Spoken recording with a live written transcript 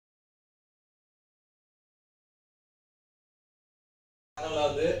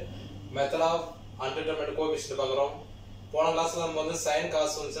வந்து method of அன்டிட்டர்மினட் coefficient பார்க்குறோம். போன கிளாஸ்ல நம்ம வந்து சைன்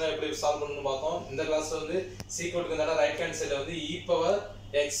காசு வந்துச்சுன்னா எப்படி சால்வ் பண்ணணும்னு பார்த்தோம். இந்த கிளாஸ்ல வந்து சீக்வெண்ட்க்கு இருந்தாலும் ரைட் ஹேண்ட் சைடில் வந்து e பவர்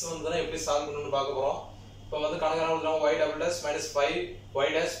x வந்துன்னா எப்படி சால்வ் பண்ணணும்னு பார்க்க போகிறோம். இப்போ வந்து கணக்கான y double dash minus 5y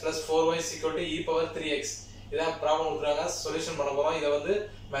dash plus 4y equal to e power 3x இதான் ப்ராப்ளம் கொடுக்குறாங்க. சொல்யூஷன் பண்ண போகிறோம். இதை வந்து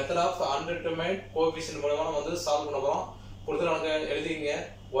மெத்தட் ஆஃப் அன்டிட்டர்மினட் கோஎஃபிஷியன்ட் மூலமா நம்ம வந்து சால்வ் பண்ண போகிறோம். கொடுத்துருவாங்க எழுதிங்க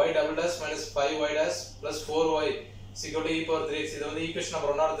y double dash minus 5y dash plus 4y equal to e power 3x. இது வந்து ஈக்குவேஷன்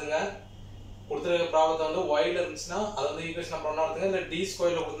நம்பர் 1 எடுத்துங்க. கொடுத்துருக்க ப்ராப்ளத்தை வந்து y ல இருந்துச்சுன்னா அது வந்து ஈக்குவேஷன் நம்பர் 1 எடுத்துங்க. இல்லை d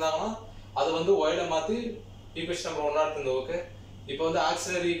ஸ்கொயர்ல கொடுத்தாங்கன்னா அது வந்து y ல மாற்றி ஈக்குவேஷன் நம்பர் 1 எடுத்துங்க. ஓகே, இப்போ வந்து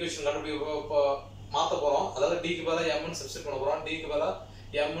ஆக்சிலரி ஈக்குவேஷன் கண்டுபிடிக்க மாற்ற போகிறோம். அதாவது d க்கு பதிலாக m ன்னு சப்ஸ்டிட் பண்ண போகிறோம். d க்கு பதிலாக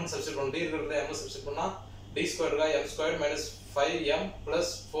m ன்னு சப்ஸ்டிட் பண்ணணும். d இருக்கிறத m சப்ஸ்டிட் பண்ணால் d ஸ்கொயர்டா m square minus 5m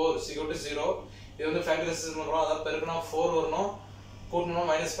plus 4 equal to 0. இது வந்து ஃபேக்டரைசேஷன் பண்ணுறோம். அதாவது பெருக்கினா 4 வரணும், கூட்டணும்னா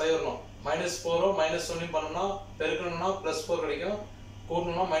மைனஸ் 5 வரணும். மைனஸ் 4 மைனஸ் 1 பண்ணோம்னா பெருக்கணும்னா பிளஸ் 4 கிடைக்கும்,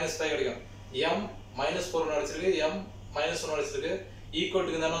 கூட்டணும்னா மைனஸ் 5 கிடைக்கும். m மைனஸ் 4 அடிச்சிருக்கு, m மைனஸ் 1 அடிச்சிருக்கு. ஈக்குவல்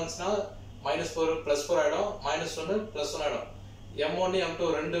டு இருந்தாலும் வந்துச்சுன்னா மைனஸ் 4 பிளஸ் 4 ஆகிடும், மைனஸ் 1 பிளஸ் 1 ஆகிடும். m1 m2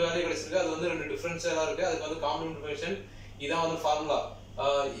 ரெண்டு வேல்யூ கிடைச்சிருக்கு. அது வந்து ரெண்டு டிஃபரன்ஷியலாக இருக்குது. அதுக்கு வந்து காம்ப்ளிமெண்ட் ஃபங்க்ஷன் இதான் வந்து formula.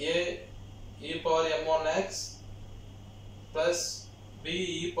 a e power m1x plus b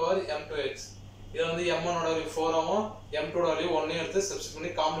e power m2x. இது வந்து m1 ஓட வேல்யூ 4 ஆகும், m2 ஓட வேல்யூ 1 எடுத்து சப்ஸ்டிட்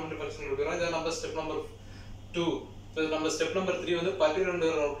பண்ணி காம்ப்ளிமெண்ட் ஃபங்க்ஷன் கொடுக்குறோம். இதை நம்ம ஸ்டெப் நம்பர் 2. இப்போ நம்ம ஸ்டெப் நம்பர் 3 வந்து பர்டிகுலர்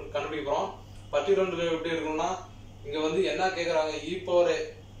கண்டுபிடிக்கிறோம். பர்டிகுலர் எப்படி இருக்கும்னா இங்க வந்து என்ன கேட்குறாங்க, e பவர்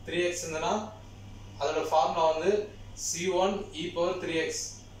 3x இருந்ததுன்னா அதோட ஃபார்முலா வந்து c1 e பவர் 3x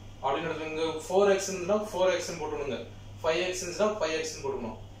அப்படின்னு எடுத்துங்க. 4x இருந்ததுன்னா 4x போட்டுக்கணுங்க, 5x இருந்துச்சுன்னா 5x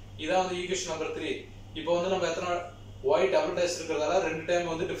போட்டுக்கணும். இதான் வந்து ஈக்குவேஷன் நம்பர் 3. இப்போ வந்து நம்ம எத்தனை y டபுள் டேஷ் இருக்கிறதால ரெண்டு டைம்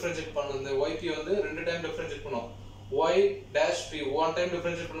வந்து டிஃபரன்ஷியேட் பண்ணணும். இந்த yp வந்து ரெண்டு டைம் டிஃபரன்ஷியேட் பண்ணணும். y dash p one time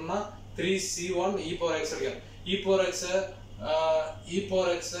differentiate பண்ணோம்னா 3c1 e பவர் x கிடைக்கும். e பவர்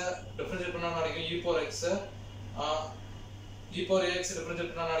x டிஃபரன்ஷியேட் பண்ணா கிடைக்கும். e பவர் x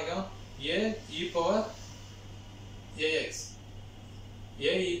டிஃபரன்ஷியேட் பண்ணா கிடைக்கும் a e பவர்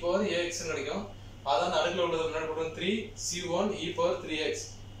ax ன்னு கிடைக்கும். அதான் நடுவுல உள்ளது முன்னாடி போடுவோம் 3c1 e பவர் 3x.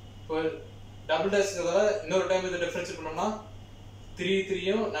 இப்போ டபுள் டேஷ்ங்கிறதால இன்னொரு டைம் இதை டிஃபரன்ஷியேட் பண்ணோம்னா 3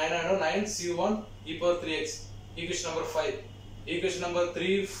 3யும் 9 ஆயிடும், 9c1 e power 3x. Equation number 5. Equation number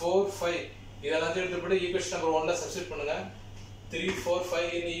 3 4 5 இது எல்லாத்தையும் எடுத்து போட்டு ஈக்குவேஷன் நம்பர் 1ல சப்ஸ்டிட் பண்ணுங்க. 3 4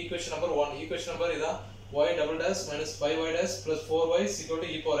 5 இன் ஈக்குவேஷன் நம்பர் 1. ஈக்குவேஷன் நம்பர் இதான் y double dash minus 5y dash plus 4y equal to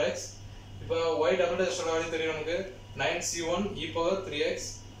e power x. இப்போ y டபுள் டேஷ் வேல்யூ தெரியும் நமக்கு 9c1 e power 3x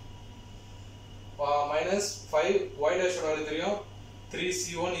minus 5y dash value தெரியும்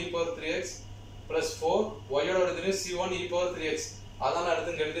 3c1 e power 3x plus 4y ஓட value தெரியும் c1 e power 3x. அதான் நான்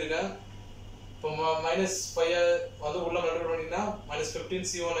எடுத்து எழுதிருக்கேன். இப்போ மைனஸ் 5 வந்து உள்ள மல்டிப்ளை பண்ணினா மைனஸ்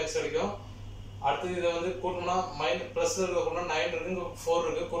 15c1x கிடைக்கும். அடுத்து இதை வந்து கூட்டணும்னா பிளஸ்ல இருக்க கூட்டணும் 9 இருக்கு, இங்க 4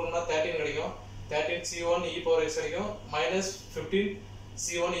 இருக்கு, கூட்டணும்னா 13 கிடைக்கும். 13c1 e பவர் x கிடைக்கும் minus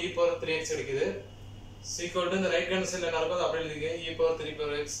 15c1 e power 3x கிடைக்குது. ஈக்குவல் டு இந்த ரைட் ஹேண்ட் சைடுல என்ன இருக்கோ அப்படியே எழுதிங்க e பவர் 3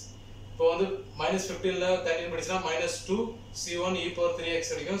 பவர் x. இப்போ வந்து மைனஸ் 15ல 13 படிச்சா minus 2c1 e power 3x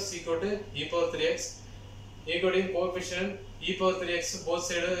கிடைக்கும். Equal to e power 3x. Equalling coefficient e power 3x both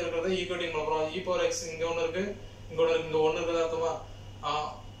side இருக்கிறத ஈக்குவலிங் பண்றோம். e பவர் x இங்க ஒன்னு இருக்கு, இங்க ஒன்னு இருக்கு, இங்க ஒன்னு இருக்குதா அர்த்தமா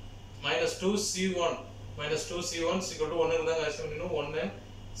மைனஸ் 2c1 ஈக்குவல் டு 1 இருந்தா கரெக்ட் பண்ணிடணும். 1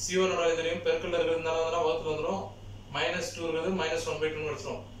 c1 ஓட வேல்யூ தெரியும், பெருக்கல்ல இருக்கிறதுனால வகுத்துல வந்துரும். மைனஸ் 2 இருக்குது, மைனஸ் 1/2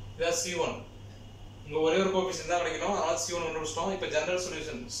 எடுத்துறோம். இதான் c1. இங்க ஒரே ஒரு கோஎஃபிஷியன்ட் தான் கிடைக்கும், அதனால c1 கண்டுபிடிச்சிட்டோம். இப்போ general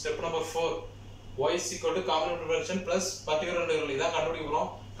solution step number 4 y equal to complement function plus particular integral இதான் கண்டுபிடிக்க போறோம்.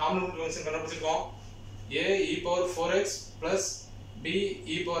 காம்ப்ளிமெண்ட் ஃபங்க்ஷன் கண்டுபிடிச்சிருக்கோம். a e power 4x plus b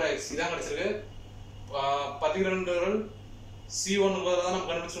e power x இதான் கிடைச்சிருக்கு. பர்டிகுலர் இன்டெகிரல் c1 க்கு பதிலா நம்ம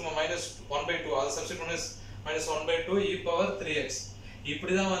கண்டுபிடிச்சிருக்கோம் மைனஸ் 1/2. அதை சப்ஸ்டிட் பண்ணி மைனஸ் 1/2 e பவர் 3x.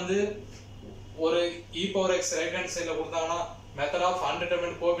 இப்படி தான் வந்து ஒரு e power x right hand சைடுல கொடுத்தாங்கன்னா மெத்தட் ஆஃப்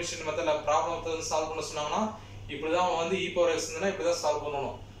அன்டிட்டர்மினட் கோஎஃபிஷியன்ட் மெத்தட்ல ப்ராப்ளத்தை சால்வ் பண்ண சொன்னாங்கன்னா இப்படி தான் வந்து e பவர் x னா இப்படி தான் சால்வ்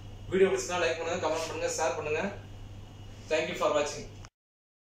பண்ணனும். வீடியோ பிடிச்சிருந்தா லைக் பண்ணுங்க, கமெண்ட் பண்ணுங்க, ஷேர் பண்ணுங்க. Thank you for watching.